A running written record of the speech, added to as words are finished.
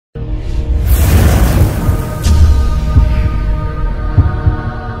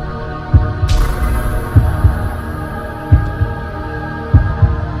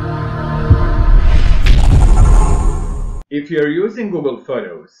If you're using Google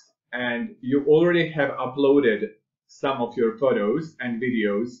Photos and you already have uploaded some of your photos and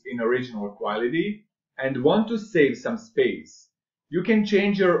videos in original quality and want to save some space, you can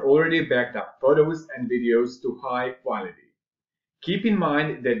change your already backed up photos and videos to high quality. Keep in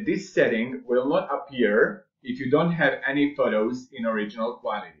mind that this setting will not appear if you don't have any photos in original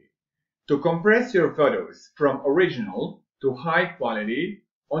quality. To compress your photos from original to high quality,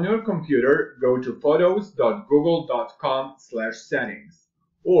 on your computer, go to photos.google.com/settings,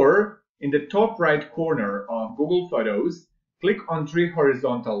 or in the top right corner of Google Photos, click on 3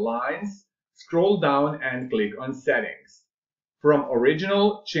 horizontal lines, scroll down and click on Settings. From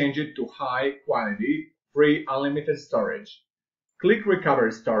original, change it to high quality, free unlimited storage. Click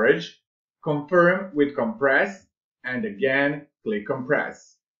Recover Storage, confirm with Compress, and again click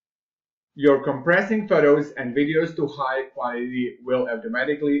Compress. Your compressing photos and videos to high quality will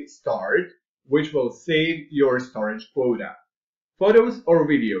automatically start, which will save your storage quota. Photos or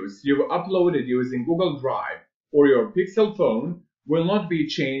videos you've uploaded using Google Drive or your Pixel phone will not be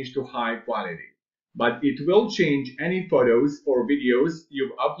changed to high quality, but it will change any photos or videos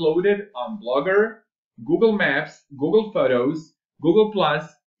you've uploaded on Blogger, Google Maps, Google Photos, Google+,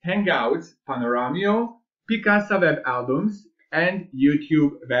 Hangouts, Panoramio, Picasa web albums, and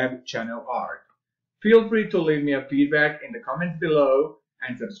YouTube web channel art. Feel free to leave me a feedback in the comments below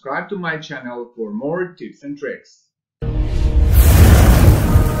and subscribe to my channel for more tips and tricks.